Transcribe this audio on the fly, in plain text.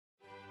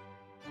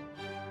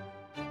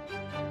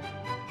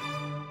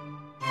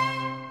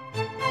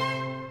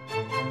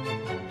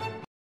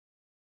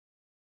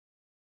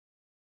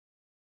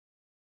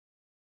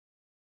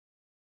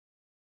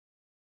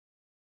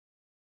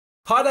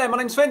Hi there, my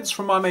name's Vince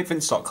from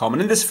mymatevince.com,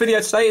 and in this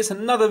video today is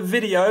another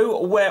video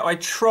where I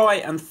try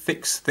and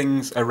fix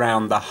things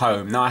around the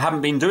home. Now I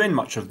haven't been doing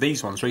much of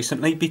these ones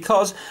recently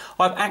because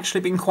I've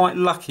actually been quite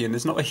lucky and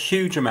there's not a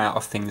huge amount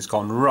of things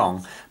gone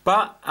wrong.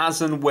 But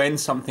as and when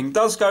something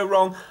does go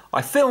wrong,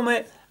 I film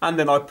it and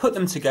then I put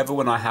them together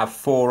when I have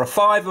 4 or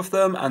 5 of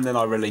them, and then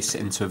I release it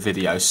into a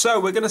video.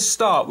 So we're going to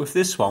start with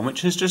this one,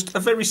 which is just a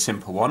very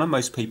simple one and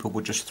most people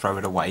would just throw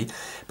it away.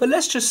 But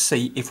let's just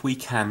see if we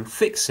can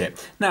fix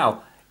it.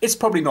 Now, it's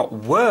probably not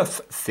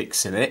worth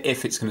fixing it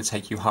if it's going to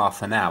take you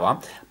half an hour,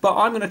 but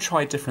I'm going to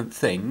try different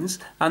things,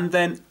 and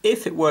then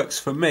if it works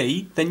for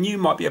me, then you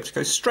might be able to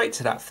go straight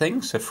to that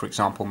thing. So for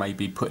example,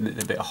 maybe putting it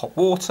in a bit of hot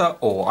water,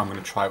 or I'm going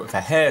to try it with a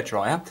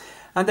hairdryer,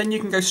 and then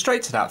you can go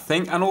straight to that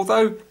thing. And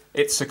although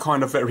it's a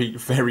kind of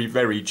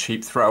very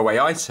cheap throwaway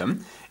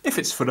item, if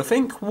it's full of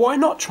ink, why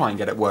not try and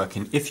get it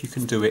working if you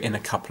can do it in a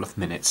couple of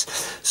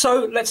minutes?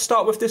 So let's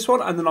start with this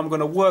one, and then I'm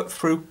going to work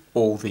through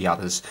all the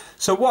others.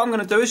 So what I'm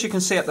going to do is, you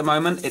can see at the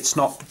moment it's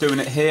not doing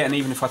it here, and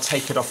even if I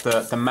take it off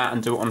the mat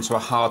and do it onto a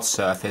hard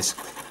surface,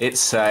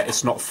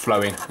 it's not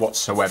flowing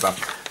whatsoever.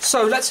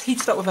 So let's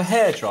heat it up with a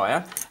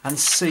hairdryer and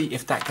see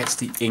if that gets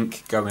the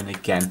ink going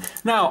again.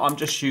 Now I'm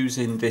just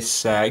using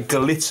this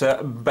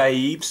Glitter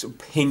Babes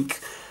pink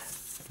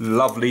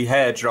lovely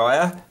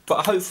hairdryer,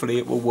 but hopefully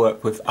it will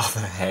work with other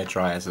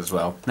hairdryers as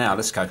well. Now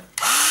let's go.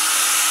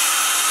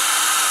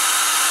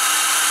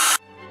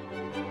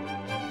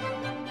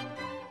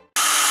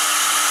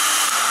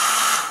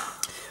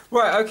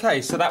 Right,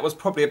 okay, so that was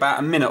probably about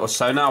a minute or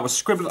so. Now I was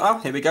scribbling, oh,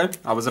 here we go.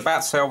 I was about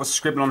to say I was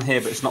scribbling on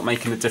here, but it's not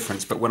making a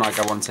difference, but when I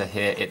go onto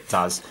here, it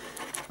does.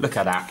 Look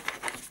at that.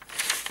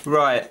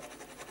 Right,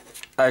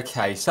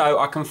 okay, so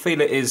I can feel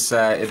it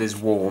is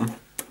warm.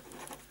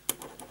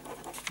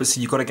 But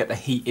see, you've got to get the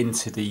heat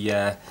into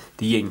the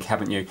ink,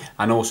 haven't you?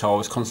 And also I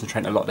was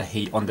concentrating a lot of the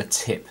heat on the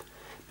tip,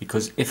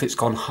 because if it's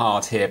gone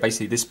hard here,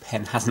 basically this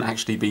pen hasn't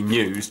actually been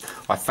used.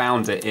 I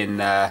found it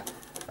in a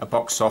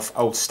box off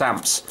old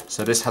stamps,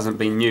 so this hasn't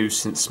been used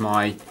since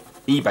my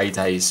eBay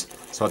days.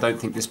 So I don't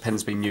think this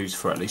pen's been used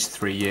for at least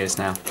 3 years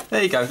now.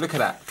 There you go, look at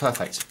that,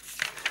 perfect.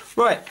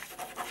 Right,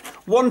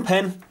 one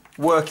pen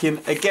working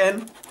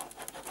again.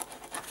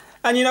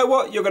 And you know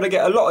what? You're going to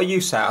get a lot of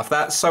use out of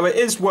that, so it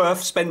is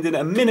worth spending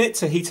a minute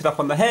to heat it up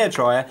on the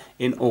hairdryer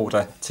in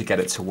order to get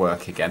it to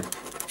work again.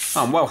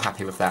 I'm well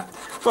happy with that.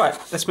 Right,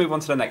 let's move on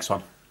to the next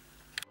one.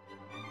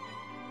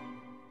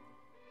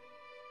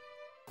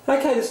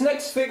 Okay, this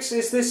next fix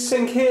is this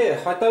sink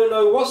here. I don't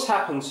know what's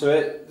happened to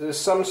it. There's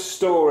some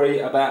story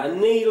about a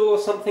needle or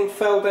something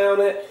fell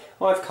down it.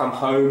 I've come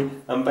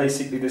home and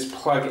basically this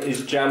plug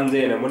is jammed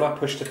in, and when I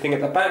push the thing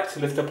at the back to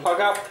lift the plug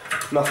up,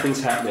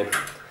 nothing's happening.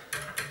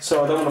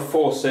 So I don't want to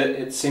force it,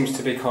 it seems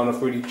to be kind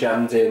of really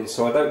jammed in,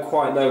 so I don't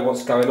quite know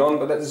what's going on,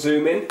 but let's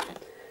zoom in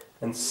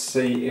and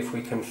see if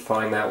we can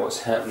find out what's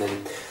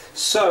happening.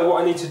 So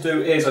what I need to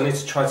do is, I need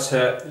to try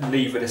to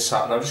lever this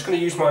up. Now I'm just going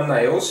to use my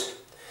nails,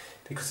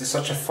 because it's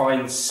such a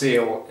fine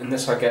seal,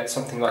 unless I get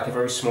something like a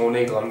very small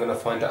needle, I'm going to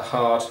find it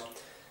hard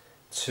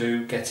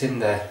to get in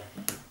there.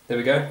 There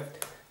we go,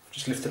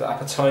 just lifted it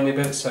up a tiny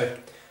bit, so I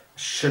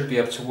should be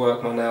able to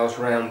work my nails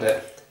around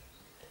it.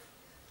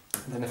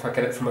 And then if I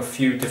get it from a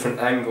few different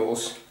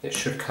angles, it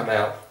should come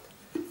out.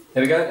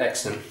 There we go,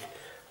 excellent.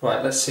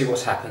 Right, let's see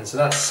what's happened. So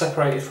that's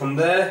separated from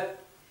there.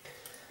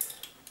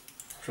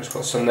 I've just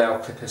got some nail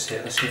clippers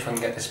here. Let's see if I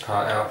can get this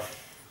part out.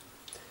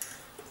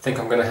 I think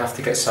I'm going to have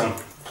to get some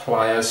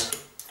pliers.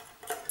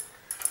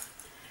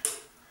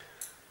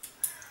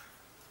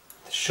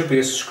 There should be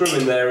a screw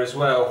in there as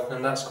well,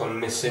 and that's gone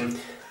missing.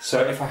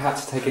 So if I had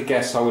to take a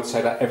guess, I would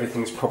say that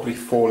everything's probably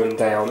fallen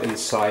down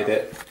inside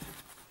it.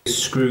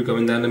 Screw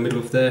going down the middle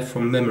of there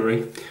from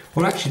memory.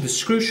 Well, actually the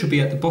screw should be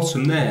at the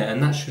bottom there,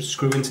 and that should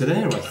screw into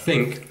there, I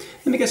think.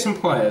 Let me get some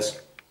pliers.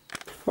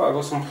 Right, I've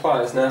got some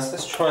pliers now, so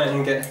let's try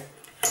and get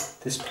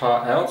this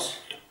part out.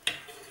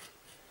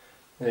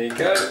 There you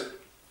go.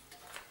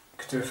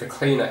 Could do it for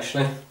clean,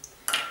 actually.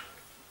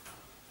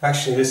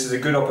 Actually, this is a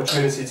good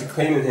opportunity to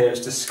clean in here.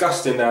 It's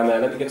disgusting down there.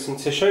 Let me get some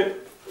tissue.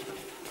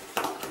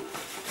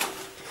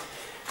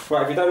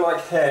 Right, if you don't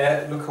like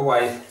hair, look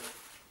away.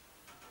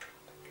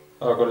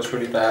 Oh god, it's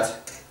really bad.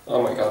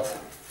 Oh my god.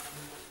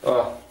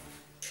 Oh.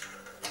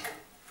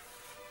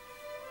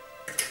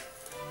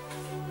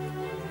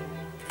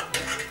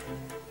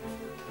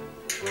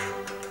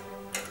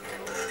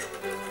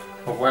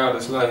 Oh wow,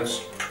 there's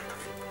loads.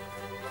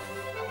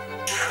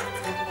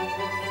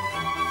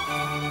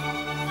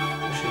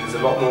 Actually, there's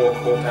a lot more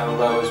caught down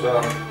low as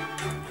well.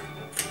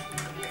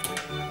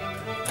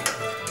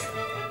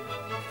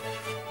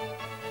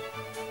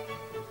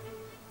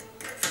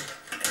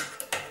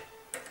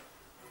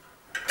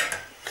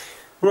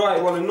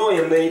 Right, well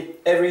annoyingly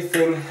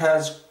everything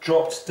has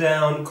dropped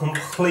down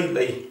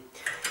completely,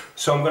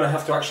 so I'm going to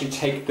have to actually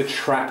take the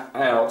trap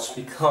out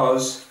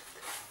because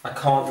I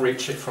can't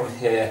reach it from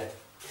here.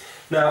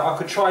 Now I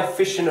could try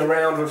fishing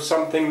around with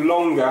something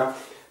longer,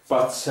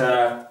 but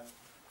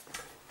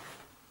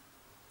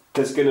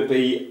there's going to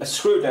be a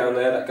screw down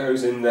there that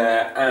goes in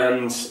there,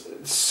 and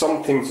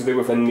something to do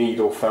with a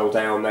needle fell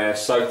down there.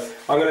 So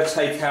I'm going to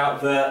take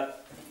out the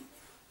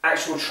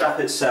actual trap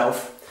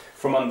itself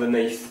from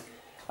underneath,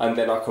 and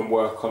then I can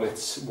work on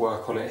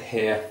it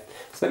here.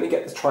 So let me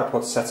get the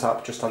tripod set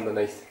up just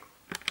underneath.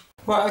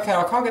 Right, okay,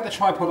 I can't get the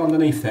tripod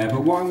underneath there,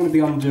 but what I'm going to be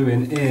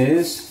undoing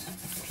is,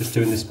 just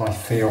doing this by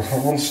feel.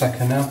 Hold on 1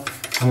 second now.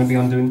 I'm going to be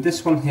undoing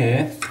this one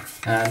here,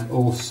 and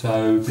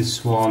also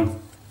this one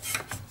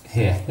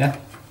here, yeah?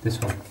 This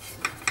one.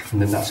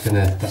 And then that's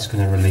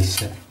gonna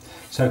release it.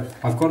 So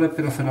I've got a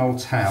bit of an old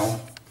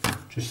towel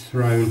just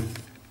thrown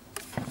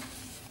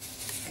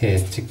here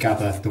to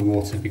gather the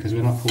water, because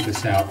when I pull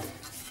this out,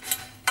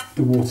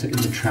 the water in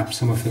the trap,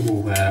 some of it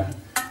will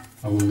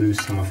I will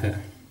lose some of it.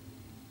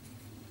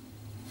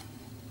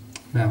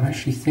 Now I'm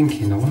actually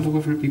thinking, I wonder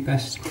whether it'd be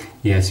best.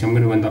 Yeah, see, I'm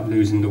going to end up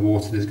losing the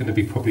water. There's going to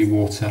be probably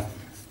water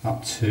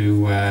up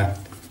to, I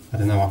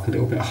don't know, up a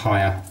little bit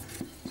higher.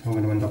 So I'm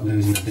going to end up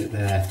losing a bit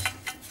there.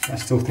 But I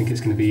still think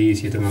it's going to be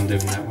easier than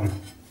undoing that one.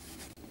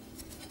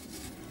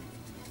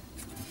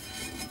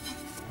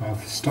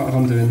 I've started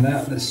undoing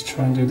that. Let's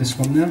try and do this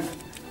one now.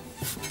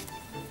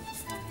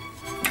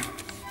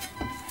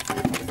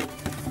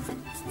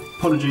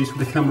 Apologies for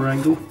the camera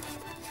angle.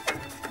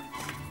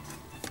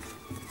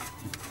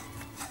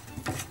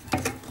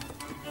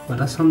 But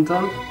that's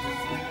undone.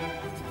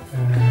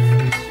 And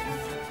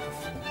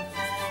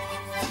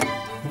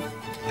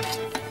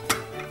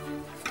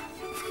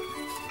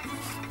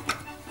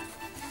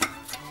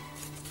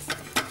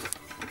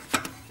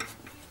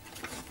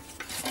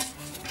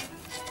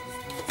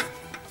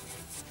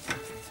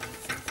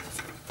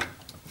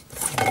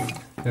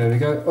there we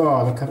go.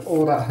 Oh, look at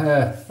all that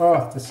hair.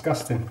 Oh,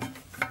 disgusting.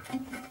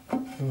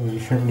 Oh, you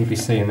shouldn't really be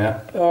seeing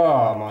that.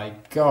 Oh my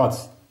god.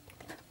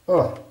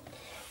 Oh.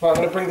 Right, I'm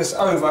going to bring this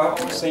over,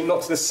 obviously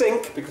not to the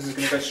sink because it's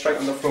going to go straight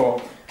on the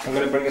floor. I'm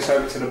going to bring this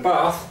over to the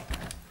bath.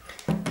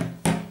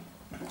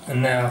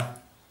 And now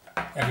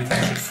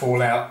everything should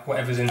fall out.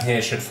 Whatever's in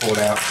here should fall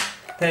out.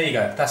 There you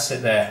go, that's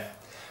it there.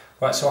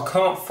 Right, so I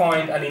can't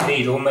find any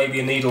needle. Maybe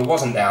a needle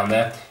wasn't down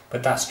there,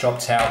 but that's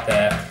dropped out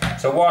there.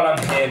 So while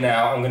I'm here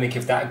now, I'm going to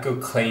give that a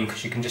good clean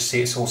because you can just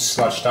see it's all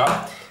sludged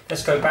up.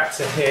 Let's go back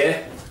to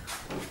here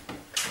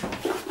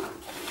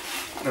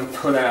and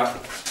pull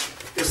out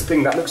this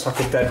thing that looks like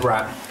a dead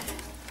rat.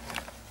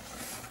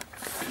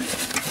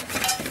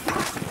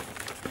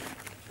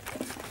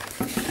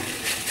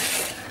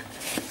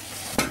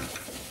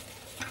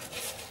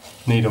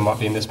 Needle might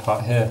be in this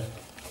part here.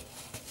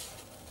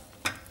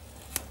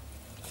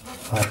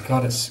 My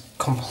god, it's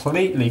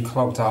completely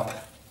clogged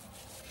up.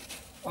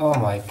 Oh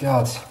my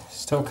god,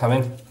 still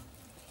coming.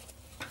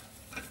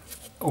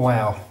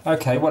 Wow.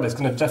 Okay, well, it's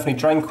going to definitely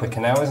drain quicker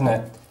now, isn't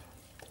it?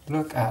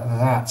 Look at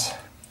that.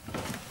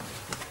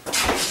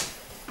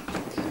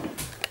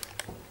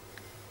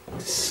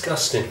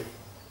 Disgusting.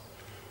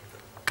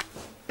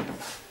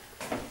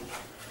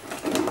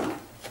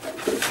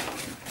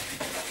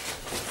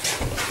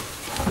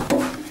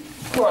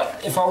 Right,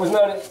 if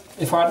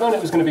I had known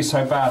it was going to be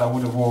so bad, I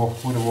would have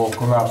wore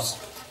gloves.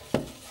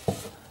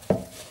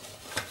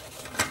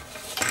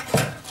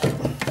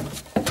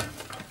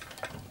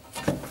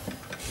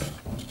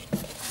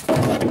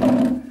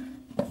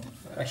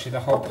 Actually, the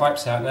whole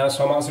pipe's out now,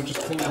 so I might as well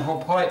just clean the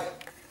whole pipe.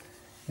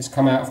 It's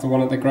come out of the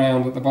one at the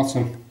ground at the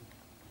bottom.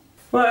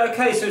 Right,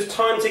 okay, so it's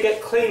time to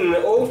get cleaning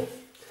it all.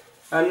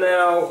 And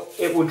now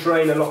it will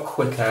drain a lot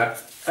quicker.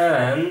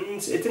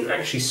 And it didn't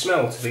actually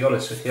smell, to be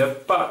honest with you,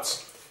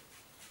 but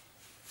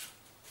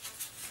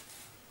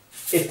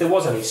if there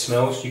was any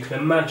smells, you can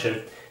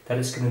imagine that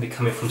it's going to be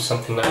coming from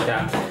something like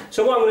that.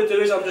 So what I'm going to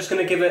do is I'm just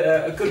going to give it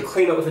a good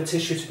clean up with a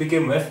tissue to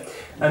begin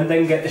with, and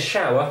then get the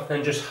shower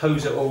and just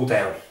hose it all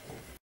down.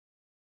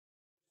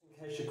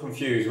 In case you're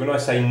confused, when I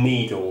say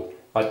needle,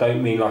 I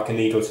don't mean like a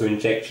needle to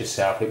inject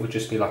yourself. It would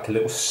just be like a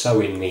little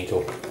sewing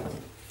needle.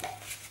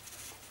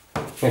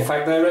 In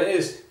fact, there it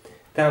is,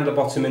 down the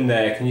bottom in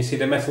there. Can you see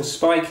the metal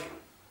spike?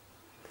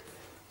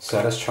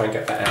 So let's try and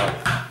get that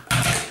out.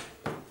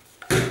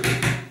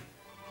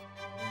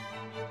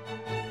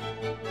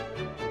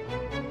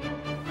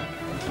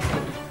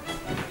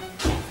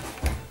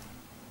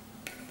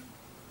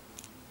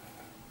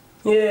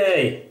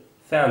 Yay!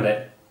 Found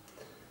it.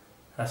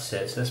 That's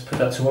it. So let's put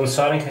that to one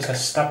side in case I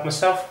stab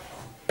myself.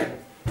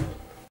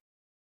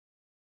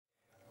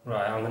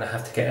 Right, I'm going to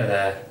have to get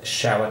a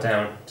shower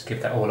down to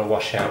give that all a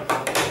wash out.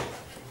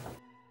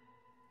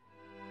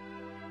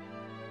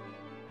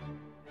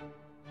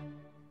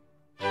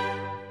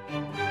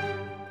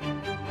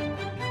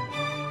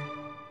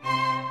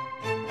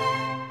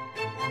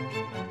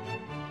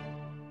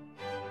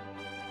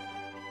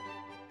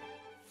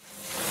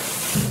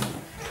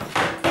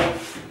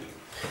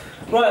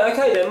 Right,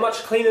 okay then, much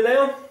cleaner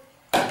now.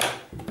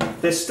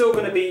 There's still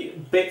going to be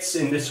bits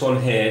in this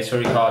one here. It's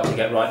very hard to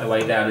get right the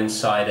way down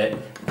inside it,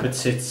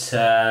 but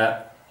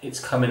it's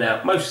coming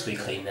out mostly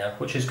clean now,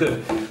 which is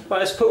good. Right,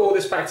 let's put all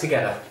this back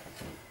together.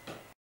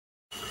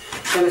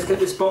 So let's get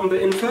this bottom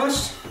bit in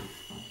first.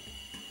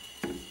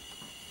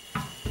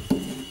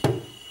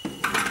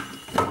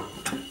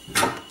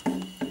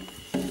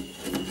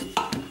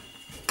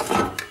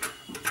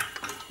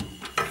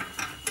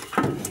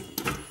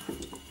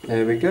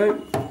 There we go.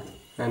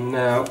 And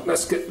now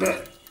let's get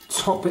the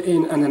top bit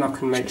in, and then I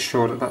can make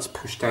sure that that's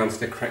pushed down to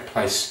the correct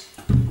place.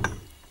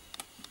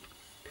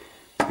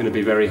 It's going to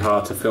be very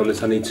hard to film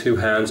this. I need 2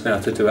 hands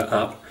now to do it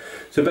up.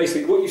 So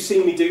basically what you've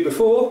seen me do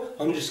before,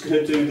 I'm just going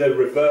to do the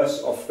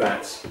reverse of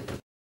that.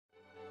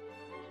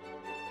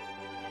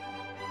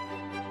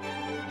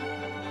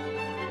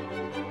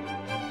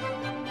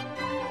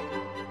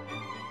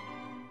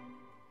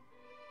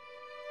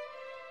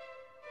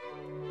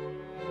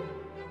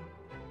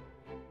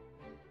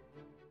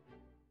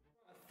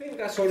 I think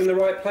that's all in the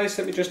right place.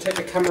 Let me just take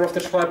the camera off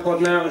the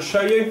tripod now and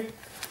show you.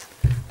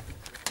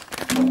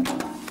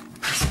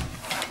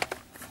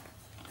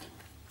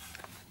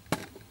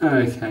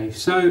 Okay,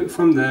 so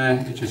from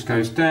there it just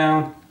goes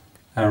down,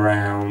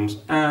 around,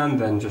 and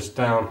then just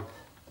down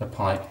the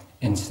pipe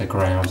into the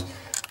ground.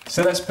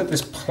 So let's put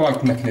this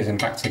plug mechanism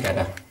back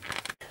together.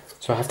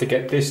 So I have to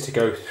get this to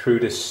go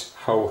through this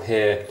hole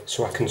here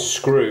so I can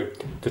screw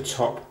the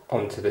top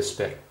onto this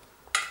bit.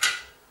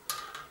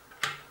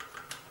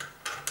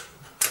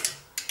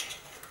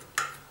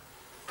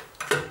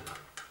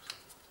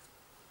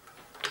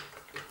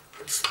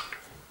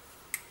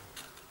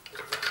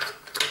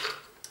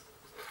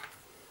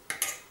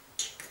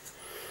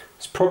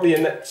 Probably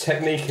a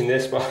technique in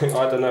this, but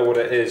I don't know what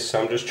it is,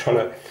 so I'm just trying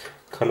to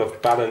kind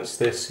of balance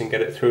this and get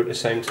it through at the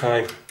same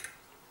time.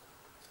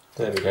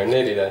 There we go,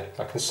 nearly there.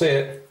 I can see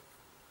it.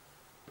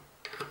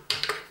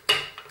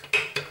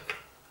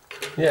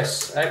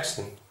 Yes,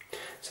 excellent.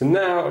 So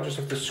now I just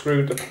have to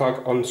screw the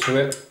plug onto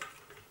it.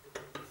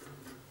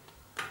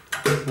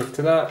 Lift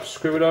it up,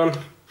 screw it on.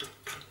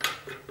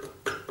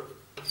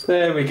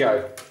 There we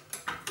go.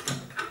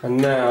 And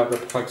now the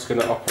plug's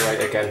going to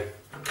operate again.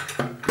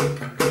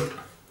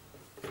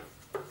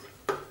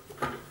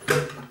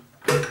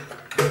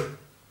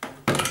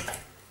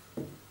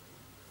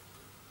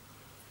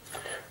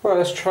 Right,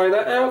 let's try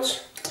that out.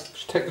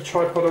 Just take the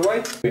tripod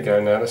away. Here we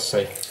go now, let's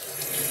see.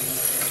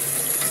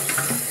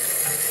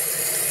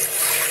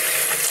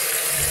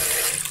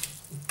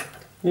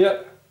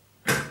 Yep.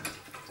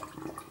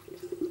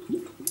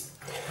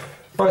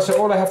 Right, so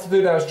all I have to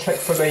do now is check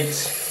for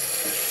leaks.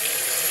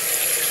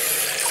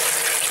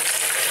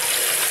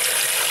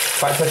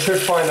 In fact, I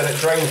should find that it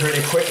drains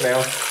really quick now,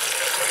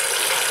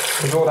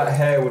 because all that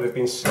hair would have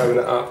been slowing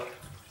it up.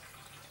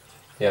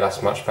 Yeah,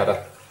 that's much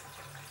better.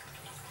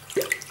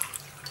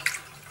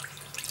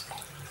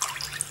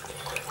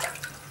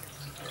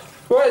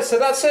 Right, so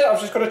that's it. I've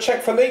just got to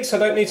check for leaks. I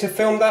don't need to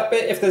film that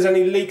bit. If there's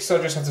any leaks,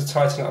 I'll just have to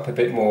tighten it up a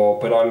bit more,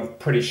 but I'm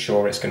pretty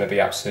sure it's going to be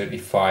absolutely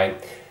fine.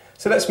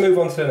 So let's move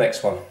on to the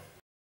next one.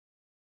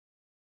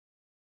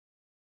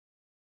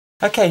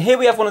 Okay, here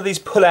we have one of these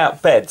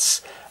pull-out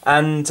beds,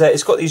 and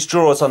it's got these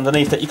drawers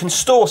underneath that you can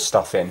store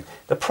stuff in.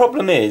 The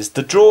problem is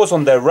the drawers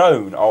on their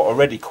own are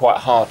already quite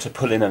hard to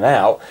pull in and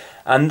out,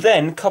 and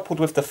then coupled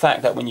with the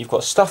fact that when you've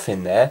got stuff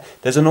in there,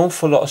 there's an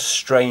awful lot of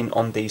strain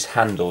on these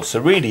handles.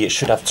 So really it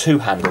should have 2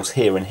 handles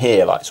here and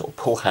here, like sort of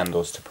pull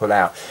handles to pull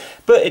out.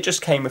 But it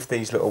just came with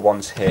these little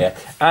ones here,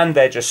 and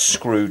they're just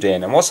screwed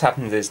in. And what's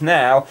happened is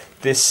now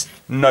this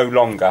no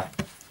longer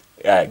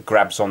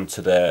grabs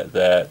onto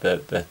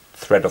the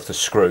thread of the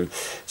screw.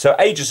 So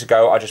ages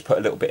ago I just put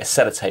a little bit of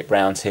sellotape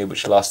round here,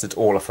 which lasted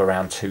all of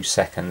around 2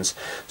 seconds.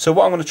 So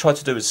what I'm going to try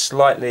to do is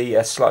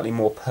a slightly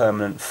more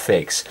permanent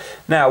fix.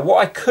 Now what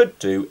I could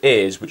do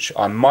is, which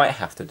I might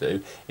have to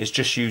do, is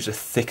just use a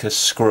thicker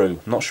screw.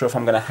 I'm not sure if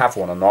I'm going to have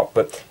one or not,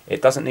 but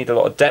it doesn't need a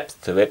lot of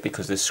depth to it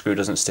because this screw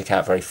doesn't stick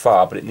out very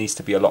far, but it needs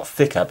to be a lot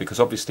thicker because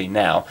obviously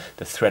now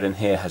the thread in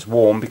here has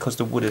worn because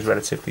the wood is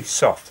relatively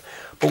soft.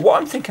 But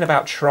what I'm thinking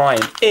about trying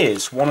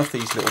is one of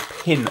these little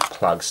pin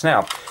plugs.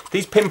 Now,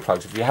 these pin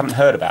plugs, if you haven't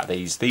heard about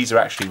these are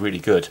actually really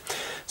good.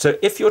 So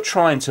if you're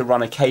trying to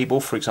run a cable,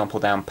 for example,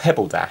 down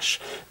Pebble Dash,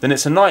 then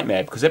it's a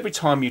nightmare because every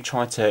time you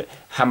try to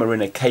hammer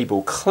in a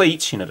cable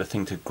cleat, you know, the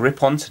thing to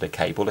grip onto the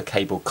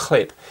cable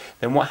clip,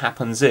 then what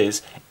happens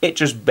is it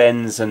just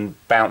bends and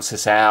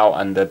bounces out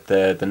and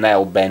the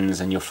nail bends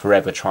and you're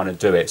forever trying to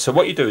do it. So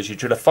what you do is you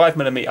drill a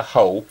 5mm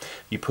hole,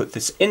 you put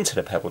this into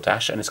the Pebble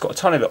Dash and it's got a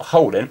tiny little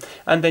hole in,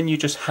 and then you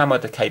just hammer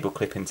the cable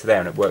clip into there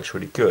and it works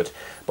really good.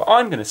 But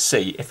I'm going to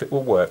see if it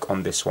will work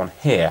on this one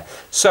here.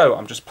 So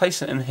I'm just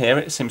placing it in here.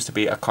 It seems to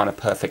be a kind of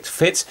perfect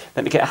fit.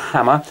 Let me get a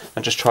hammer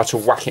and just try to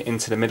whack it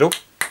into the middle.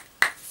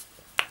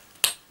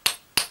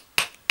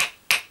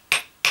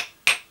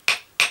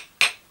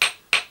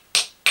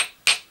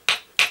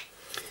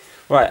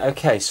 Right,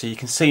 okay, so you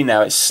can see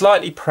now it's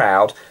slightly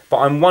proud, but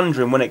I'm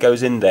wondering when it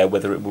goes in there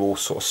whether it will all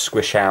sort of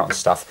squish out and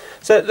stuff.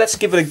 So let's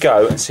give it a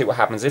go and see what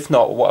happens. If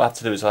not, what I'll have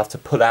to do is I'll have to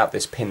pull out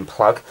this pin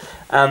plug,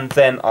 and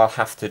then I'll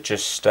have to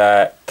just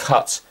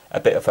cut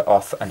a bit of it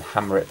off and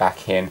hammer it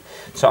back in.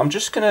 So I'm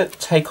just going to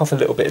take off a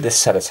little bit of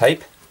this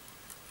sellotape.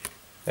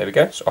 There we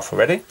go, it's off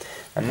already.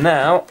 And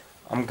now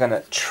I'm going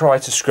to try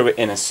to screw it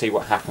in and see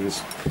what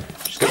happens.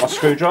 Just get my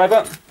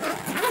screwdriver.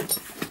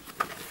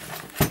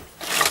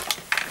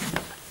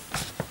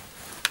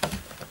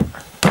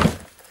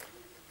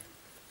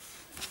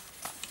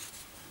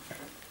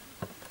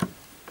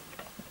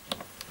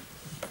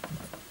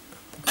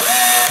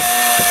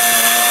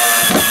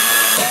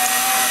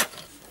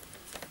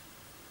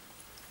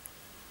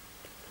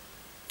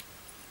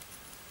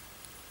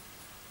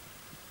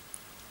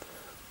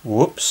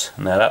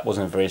 No, that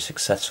wasn't very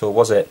successful,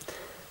 was it?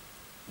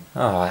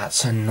 Oh,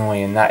 that's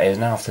annoying, that is.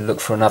 Now I have to look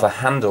for another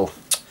handle.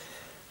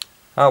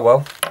 Oh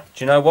well,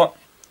 do you know what?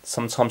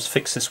 Sometimes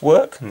fixes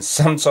work and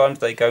sometimes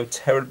they go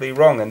terribly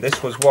wrong, and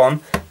this was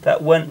one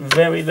that went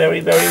very, very,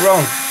 very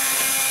wrong.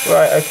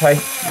 Right, okay,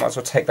 might as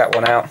well take that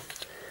one out,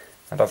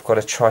 and I've got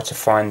to try to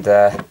find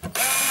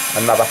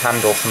another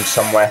handle from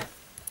somewhere.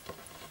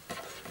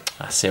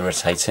 That's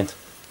irritating.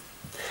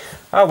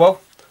 Oh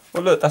well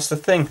look, that's the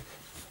thing.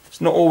 It's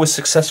not always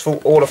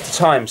successful all of the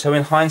time. So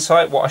in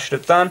hindsight, what I should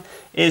have done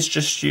is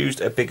just used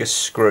a bigger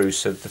screw.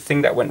 So the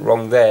thing that went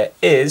wrong there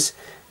is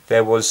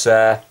there was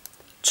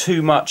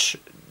too much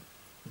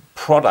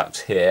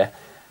product here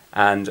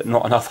and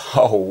not enough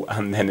hole,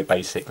 and then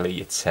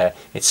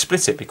it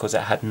split it because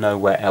it had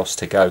nowhere else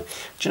to go. Do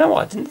you know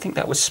what? I didn't think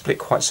that would split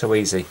quite so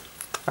easy.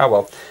 Oh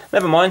well,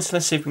 never mind. So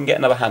let's see if we can get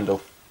another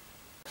handle.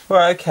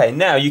 Right, okay,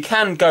 now you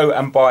can go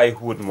and buy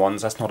wooden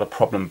ones, that's not a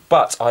problem,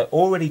 but I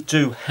already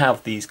do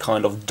have these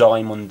kind of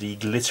diamondy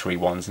glittery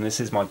ones, and this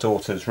is my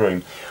daughter's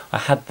room. I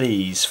had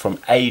these from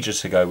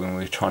ages ago when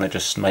we were trying to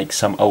just make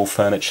some old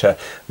furniture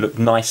look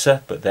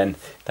nicer, but then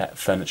that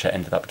furniture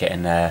ended up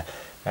getting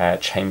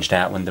changed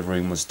out when the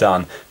room was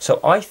done.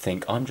 So I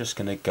think I'm just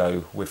going to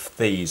go with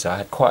these. I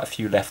had quite a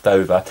few left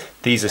over.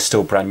 These are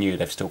still brand new,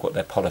 they've still got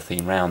their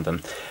polythene around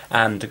them.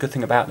 And the good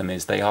thing about them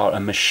is they are a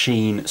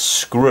machine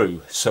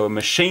screw. So a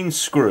machine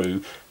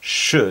screw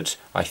should,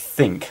 I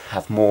think,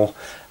 have more,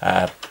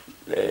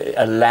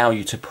 allow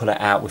you to pull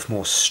it out with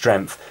more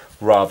strength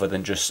rather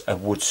than just a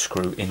wood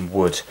screw in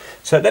wood.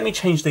 So let me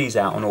change these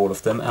out on all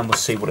of them and we'll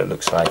see what it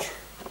looks like.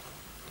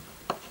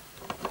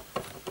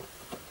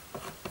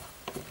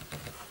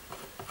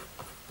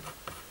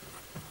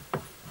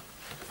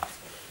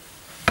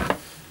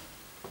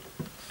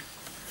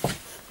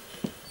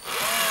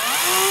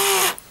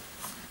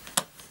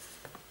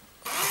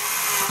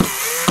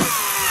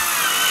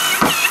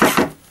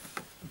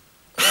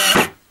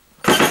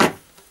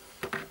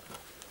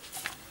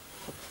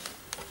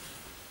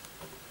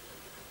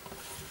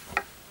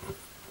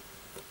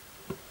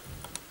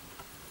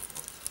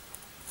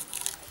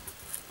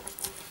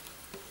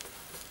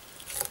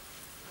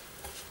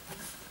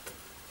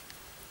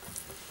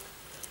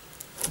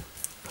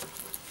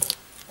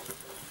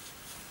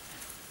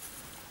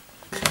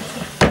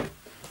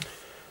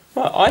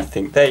 Well, I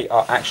think they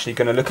are actually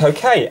going to look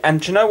okay, and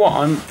do you know what,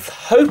 I'm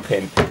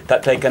hoping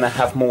that they're going to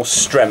have more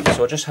strength,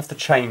 so I just have to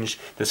change.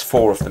 There's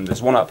 4 of them,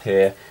 there's one up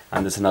here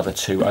and there's another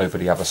 2 over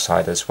the other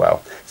side as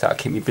well, so that'll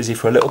keep me busy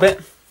for a little bit.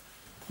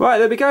 Right,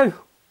 there we go,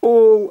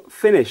 all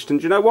finished,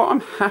 and do you know what,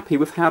 I'm happy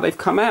with how they've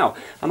come out,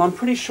 and I'm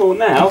pretty sure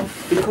now,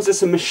 because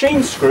it's a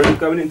machine screw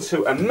going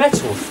into a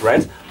metal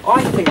thread,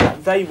 I think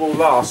that they will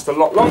last a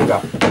lot longer.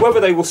 Whether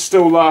they will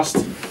still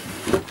last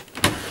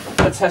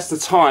a test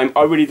of time,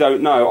 I really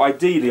don't know.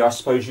 Ideally, I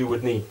suppose you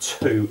would need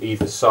 2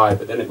 either side,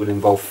 but then it would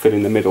involve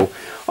filling the middle.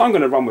 I'm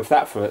going to run with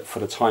that for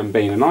the time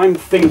being, and I'm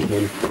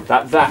thinking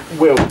that that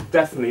will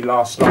definitely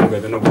last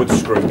longer than a wood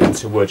screw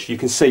into wood. You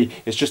can see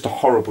it's just a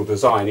horrible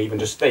design, even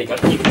just, there you go,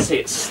 you can see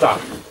it's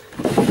stuck.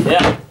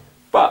 Yeah,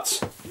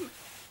 but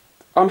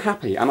I'm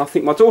happy, and I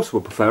think my daughter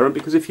would prefer them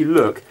because if you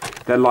look,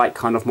 they're like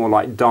kind of more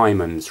like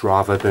diamonds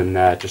rather than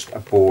just a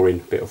boring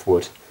bit of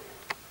wood.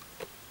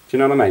 Do you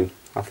know what I mean?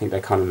 I think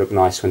they kind of look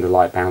nice when the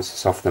light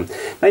bounces off them.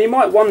 Now you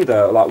might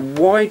wonder, like,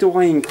 why do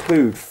I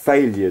include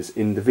failures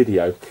in the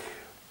video?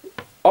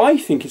 I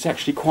think it's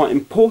actually quite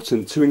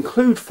important to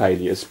include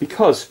failures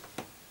because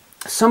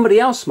somebody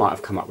else might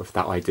have come up with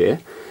that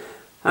idea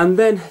and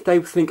then they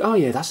think, oh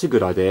yeah, that's a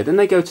good idea. Then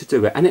they go to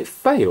do it and it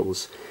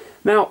fails.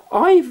 Now,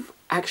 I've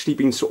actually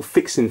been sort of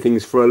fixing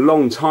things for a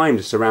long time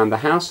just around the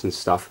house and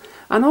stuff,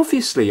 and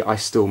obviously I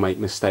still make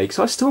mistakes.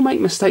 I still make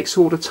mistakes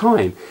all the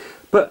time,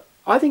 but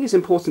I think it's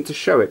important to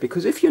show it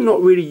because if you're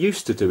not really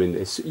used to doing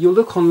this, you'll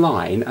look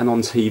online and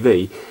on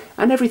TV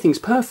and everything's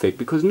perfect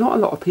because not a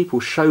lot of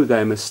people show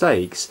their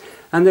mistakes,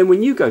 and then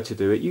when you go to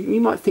do it, you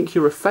might think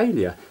you're a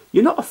failure.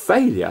 You're not a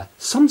failure.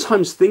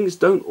 Sometimes things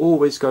don't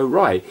always go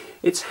right.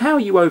 It's how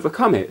you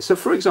overcome it. So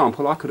for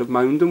example, I could have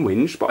moaned and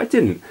whinged, but I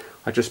didn't.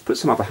 I just put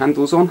some other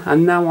handles on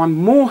and now I'm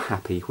more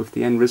happy with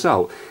the end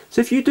result.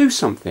 So if you do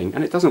something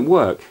and it doesn't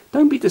work,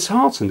 don't be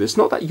disheartened. It's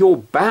not that you're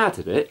bad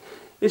at it,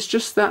 it's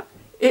just that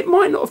it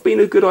might not have been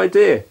a good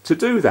idea to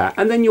do that,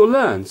 and then you'll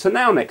learn. So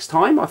now next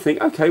time I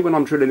think, okay, when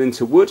I'm drilling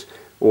into wood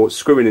or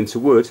screwing into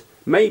wood,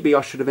 maybe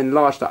I should have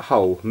enlarged that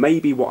hole.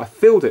 Maybe what I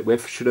filled it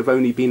with should have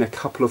only been a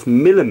couple of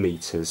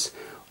millimetres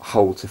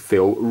hole to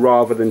fill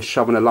rather than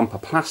shoving a lump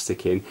of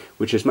plastic in,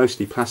 which is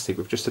mostly plastic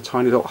with just a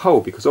tiny little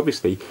hole, because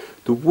obviously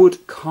the wood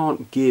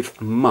can't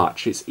give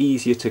much. It's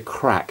easier to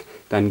crack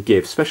than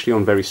give, especially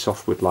on very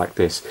soft wood like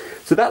this.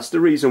 So that's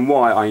the reason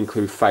why I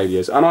include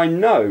failures, and I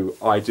know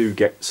I do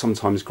get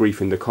sometimes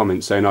grief in the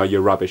comments saying, oh,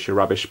 you're rubbish,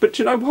 but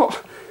you know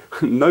what?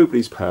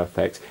 Nobody's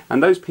perfect,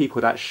 and those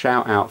people that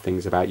shout out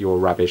things about you're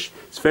rubbish,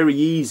 it's very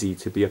easy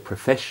to be a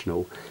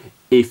professional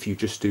if you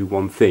just do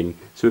one thing.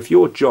 So if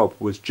your job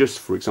was just,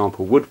 for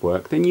example,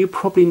 woodwork, then you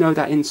probably know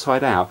that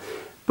inside out.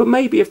 But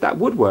maybe if that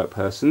woodwork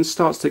person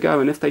starts to go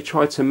and if they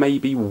try to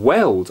maybe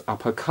weld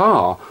up a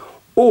car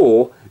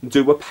or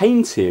do a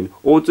painting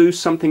or do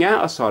something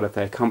outside of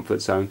their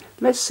comfort zone,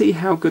 let's see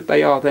how good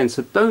they are then.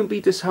 So don't be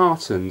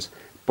disheartened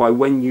by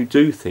when you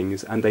do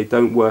things and they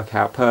don't work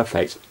out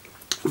perfect.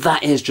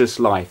 That is just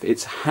life.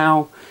 It's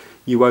how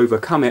you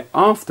overcome it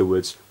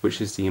afterwards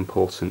which is the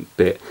important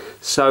bit.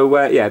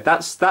 So yeah,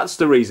 that's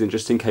the reason,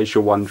 just in case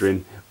you're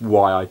wondering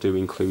why I do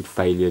include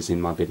failures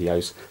in my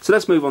videos. So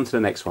let's move on to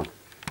the next one.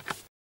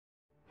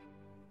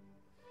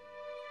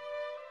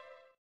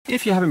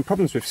 If you're having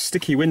problems with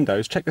sticky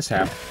windows, check this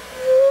out.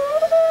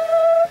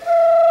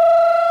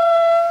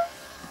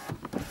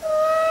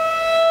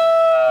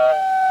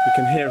 You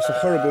can hear it's a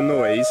horrible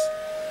noise,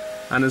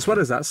 and as well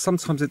as that,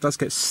 sometimes it does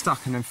get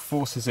stuck and then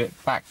forces it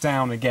back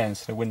down again,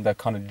 so the window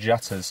kind of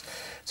jutters.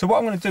 So what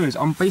I'm going to do is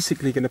I'm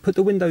basically going to put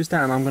the windows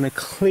down. I'm going to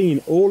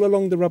clean all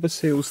along the rubber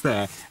seals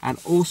there, and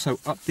also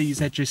up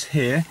these edges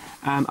here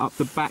and up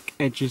the back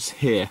edges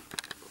here.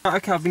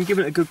 Okay, I've been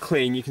giving it a good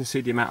clean. You can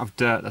see the amount of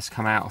dirt that's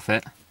come out of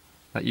it.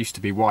 That used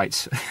to be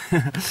white.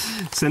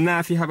 So now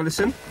if you have a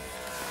listen,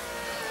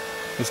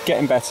 it's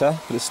getting better,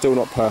 but it's still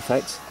not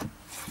perfect.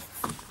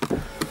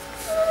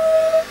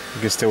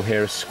 You can still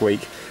hear a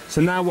squeak. So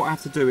now what I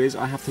have to do is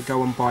I have to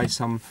go and buy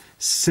some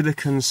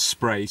silicone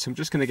spray. So I'm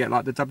just going to get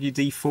like the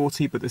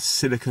WD-40, but the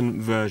silicone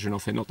version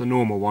of it, not the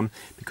normal one,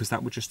 because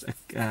that would just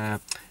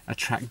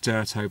attract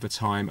dirt over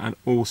time. And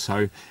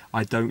also,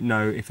 I don't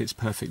know if it's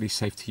perfectly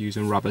safe to use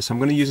in rubber. So I'm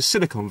going to use a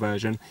silicone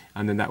version,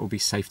 and then that will be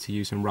safe to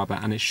use in rubber,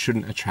 and it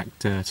shouldn't attract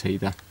dirt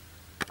either.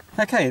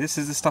 Okay, this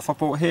is the stuff I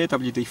bought here,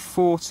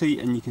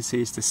 WD-40, and you can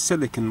see it's the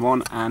silicone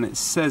one, and it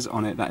says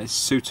on it that it's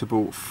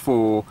suitable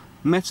for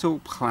metal,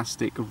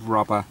 plastic,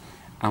 rubber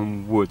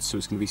and wood, so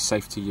it's going to be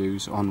safe to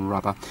use on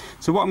rubber.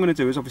 So what I'm going to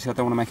do is, obviously I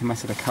don't want to make a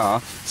mess of the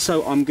car,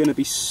 so I'm going to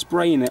be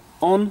spraying it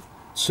on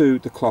to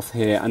the cloth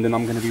here, and then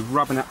I'm going to be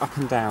rubbing it up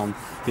and down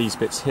these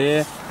bits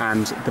here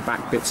and the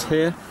back bits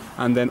here,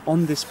 and then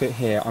on this bit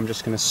here I'm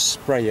just going to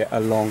spray it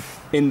along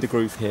in the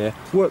groove here,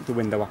 work the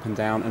window up and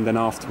down, and then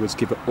afterwards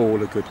give it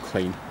all a good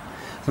clean.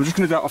 So I'm just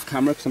going to do that off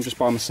camera because I'm just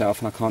by myself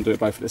and I can't do it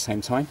both at the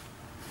same time.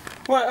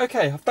 Right,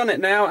 okay, I've done it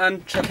now,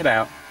 and check it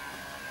out.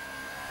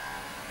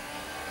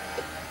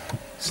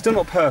 Still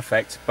not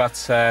perfect, but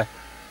it's a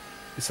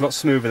lot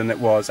smoother than it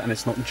was, and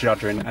it's not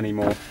juddering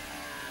anymore.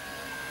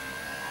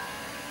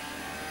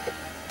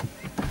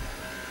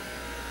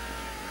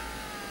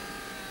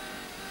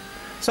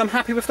 So I'm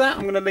happy with that.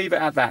 I'm going to leave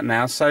it at that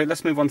now, so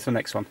let's move on to the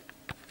next one.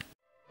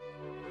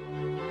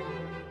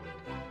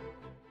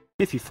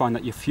 If you find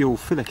that your fuel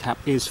filler cap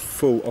is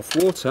full of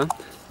water,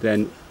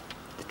 then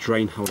the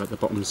drain hole at the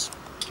bottom's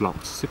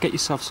blocked. So get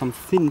yourself some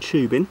thin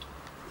tubing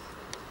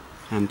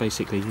and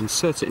basically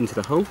insert it into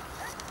the hole.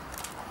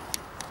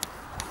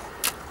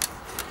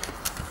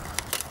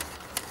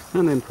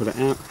 And then pull it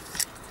out,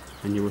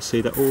 and you will see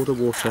that all the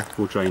water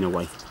will drain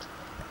away.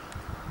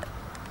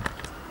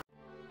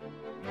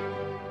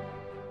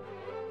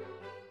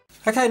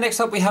 Okay, next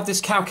up we have this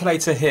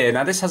calculator here.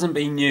 Now this hasn't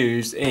been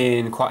used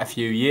in quite a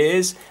few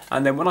years,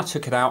 and then when I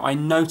took it out I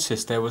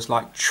noticed there was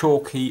like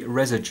chalky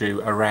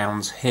residue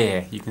around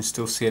here. You can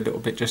still see a little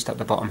bit just at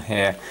the bottom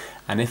here,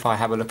 and if I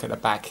have a look at the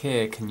back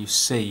here, can you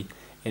see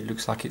it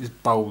looks like it's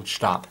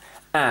bulged up,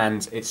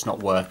 and it's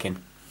not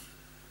working.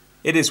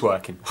 It is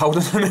working. Hold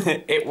on a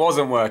minute, it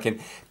wasn't working.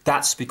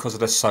 That's because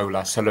of the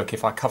solar. So look,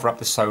 if I cover up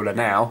the solar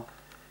now,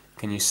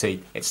 can you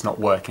see it's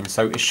not working?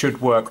 So it should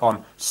work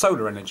on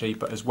solar energy,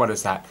 but as well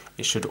as that,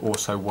 it should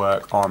also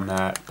work on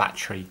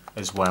battery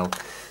as well.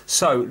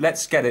 So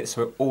let's get it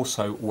so it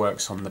also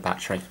works on the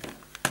battery.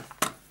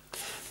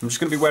 I'm just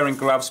going to be wearing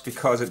gloves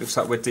because it looks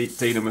like we're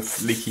dealing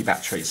with leaky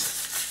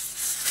batteries.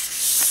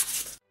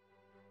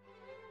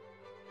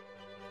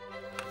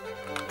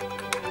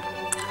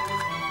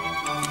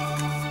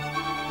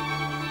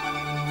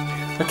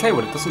 Okay,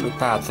 well it doesn't look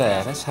bad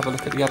there. Let's have a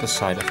look at the other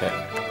side of it.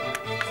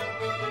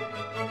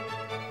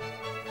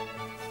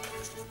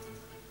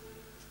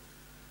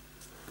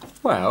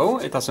 Well,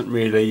 it doesn't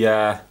really,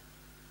 that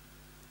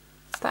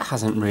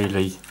hasn't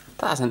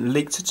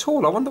leaked at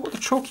all. I wonder what the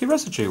chalky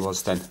residue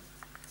was then.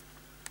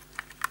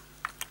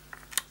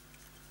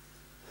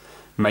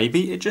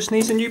 Maybe it just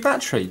needs a new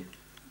battery.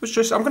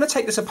 I'm going to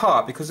take this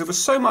apart because there was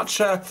so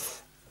much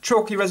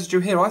chalky residue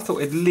here, I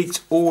thought it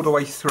leaked all the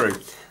way through.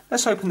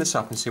 Let's open this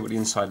up and see what the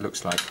inside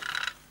looks like.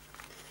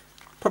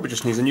 Probably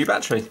just needs a new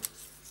battery. See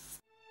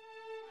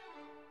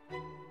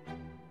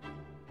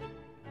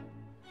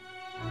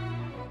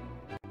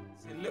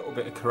a little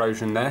bit of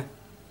corrosion there.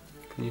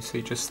 Can you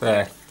see just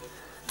there?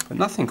 But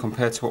nothing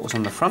compared to what was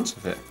on the front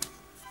of it.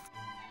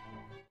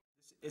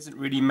 This isn't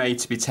really made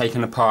to be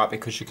taken apart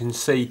because you can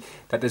see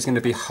that there's going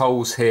to be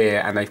holes here,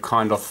 and they've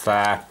kind of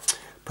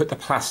put the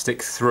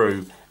plastic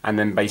through and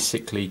then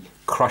basically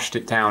crushed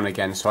it down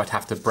again, so I'd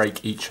have to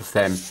break each of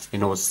them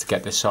in order to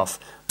get this off.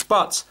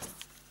 But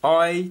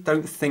I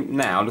don't think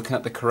now, looking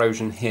at the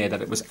corrosion here,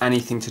 that it was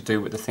anything to do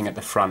with the thing at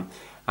the front,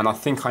 and I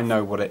think I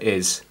know what it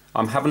is.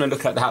 I'm having a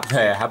look at that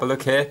there. Have a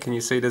look here. Can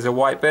you see there's a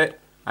white bit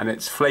and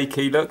it's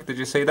flaky? Look, did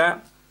you see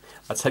that?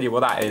 I'll tell you what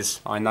that is,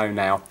 I know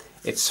now.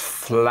 It's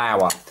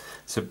flour.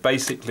 So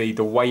basically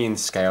the weighing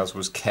scales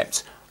was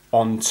kept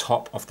on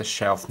top of the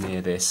shelf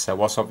near this. So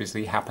what's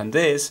obviously happened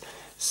is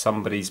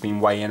somebody's been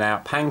weighing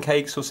out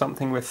pancakes or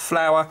something with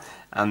flour,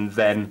 and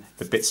then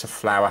the bits of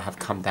flour have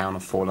come down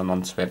and fallen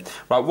onto it.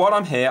 Right, while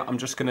I'm here, I'm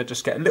just going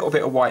to get a little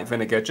bit of white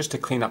vinegar just to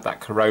clean up that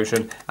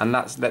corrosion, and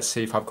let's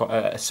see if I've got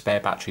a spare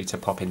battery to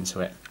pop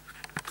into it.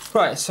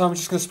 Right, so I'm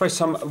just going to spray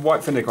some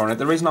white vinegar on it.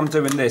 The reason I'm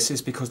doing this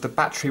is because the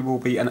battery will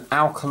be an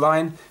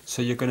alkaline,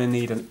 so you're going to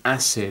need an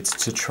acid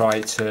to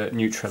try to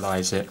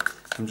neutralise it.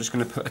 I'm just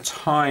going to put a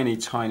tiny,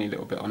 tiny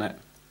little bit on it.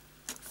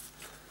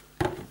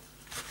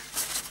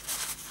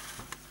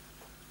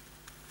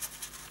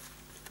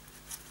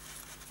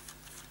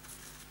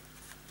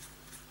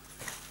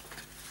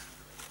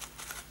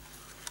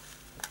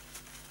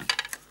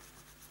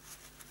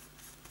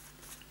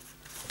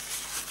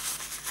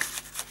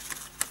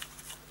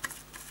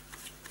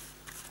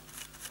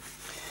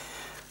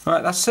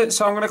 Right, that's it.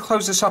 So I'm going to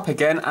close this up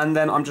again, and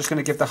then I'm just going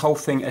to give the whole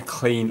thing a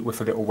clean with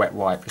a little wet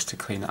wipe just to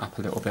clean it up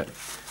a little bit.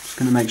 Just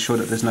going to make sure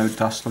that there's no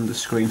dust on the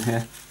screen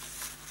here.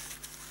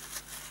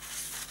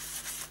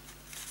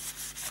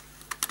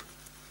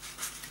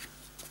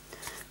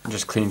 And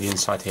just clean the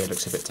inside here, it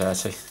looks a bit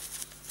dirty.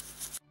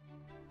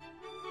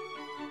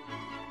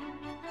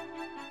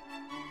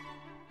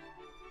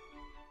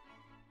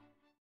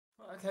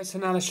 Okay, so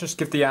now let's just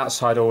give the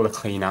outside all a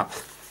clean up.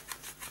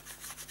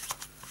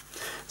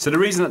 So the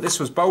reason that this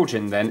was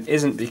bulging then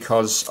isn't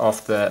because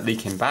of the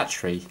leaking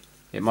battery.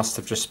 It must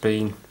have just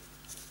been,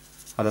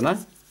 I don't know,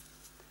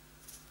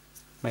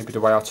 maybe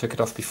the way I took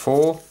it off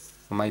before,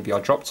 or maybe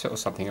I dropped it or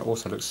something. It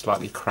also looks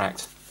slightly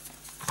cracked.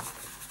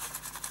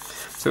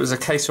 So it was a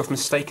case of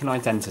mistaken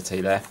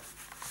identity there.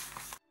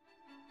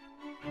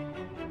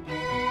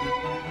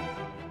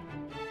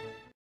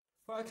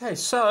 Okay,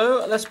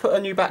 so let's put a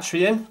new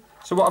battery in.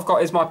 So what I've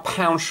got is my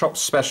Pound Shop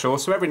special.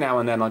 So every now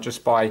and then I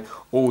just buy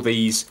all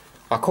these,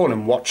 I call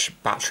them watch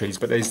batteries,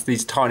 but there's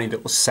these tiny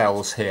little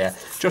cells here,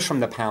 just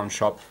from the Pound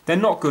Shop. They're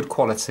not good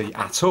quality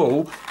at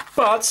all,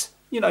 but,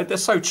 you know, they're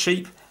so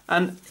cheap,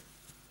 and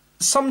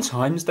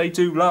sometimes they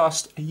do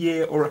last a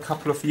year or a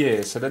couple of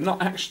years, so they're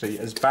not actually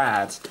as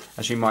bad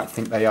as you might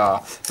think they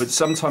are. But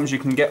sometimes you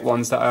can get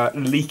ones that are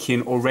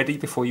leaking already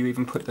before you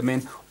even put them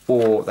in,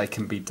 or they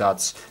can be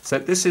duds. So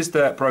this is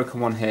the broken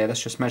one here.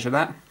 Let's just measure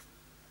that.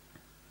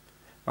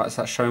 Right,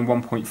 so that's showing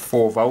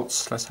 1.4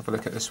 volts. Let's have a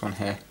look at this one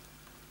here.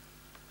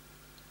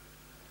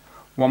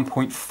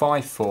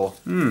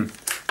 1.54.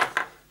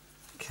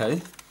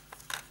 Okay.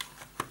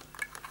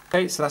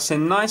 Okay, so that's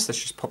in nice.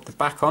 Let's just pop the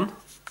back on.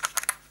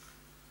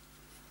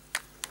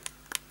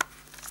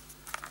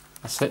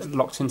 That's it,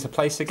 locked into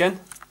place again.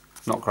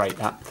 Not great,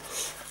 that.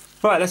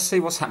 Right, let's see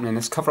what's happening.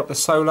 Let's cover up the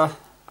solar,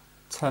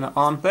 turn it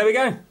on. There we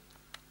go.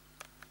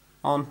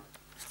 On,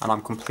 and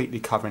I'm completely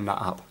covering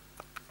that up.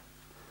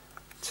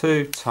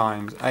 2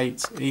 times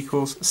 8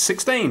 equals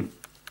 16.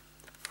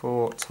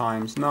 4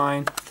 times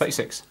 9,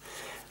 36.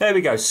 There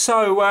we go.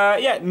 So,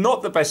 yeah,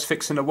 not the best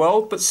fix in the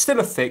world, but still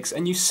a fix,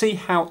 and you see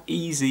how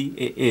easy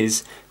it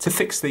is to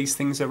fix these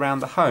things around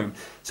the home.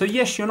 So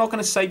yes, you're not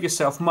going to save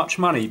yourself much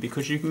money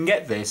because you can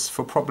get this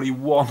for probably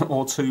 £1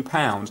 or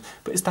 £2,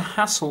 but it's the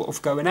hassle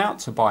of going out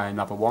to buy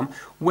another one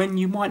when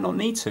you might not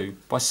need to,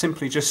 by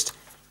simply just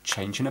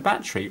changing a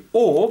battery,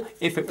 or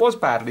if it was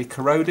badly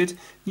corroded,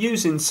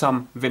 using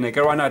some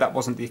vinegar. I know that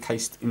wasn't the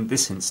case in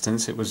this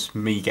instance, it was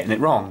me getting it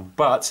wrong,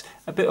 but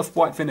a bit of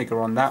white vinegar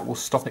on that will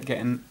stop it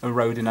getting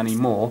eroding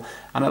anymore,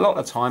 and a lot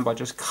of the time by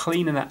just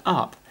cleaning it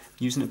up,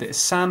 using a bit of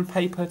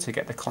sandpaper to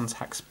get the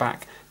contacts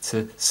back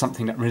to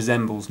something that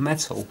resembles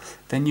metal,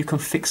 then you can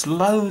fix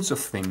loads of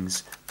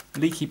things.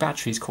 Leaky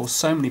batteries cause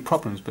so many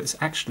problems, but it's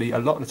actually a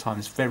lot of the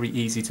times very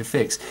easy to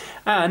fix.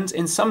 And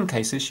in some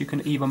cases you can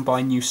even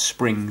buy new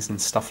springs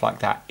and stuff like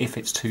that if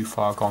it's too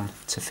far gone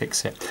to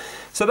fix it.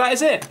 So that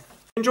is it. If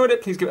you enjoyed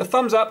it, please give it a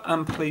thumbs up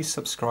and please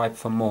subscribe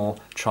for more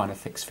trying to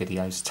fix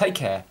videos. Take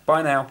care.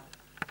 Bye now.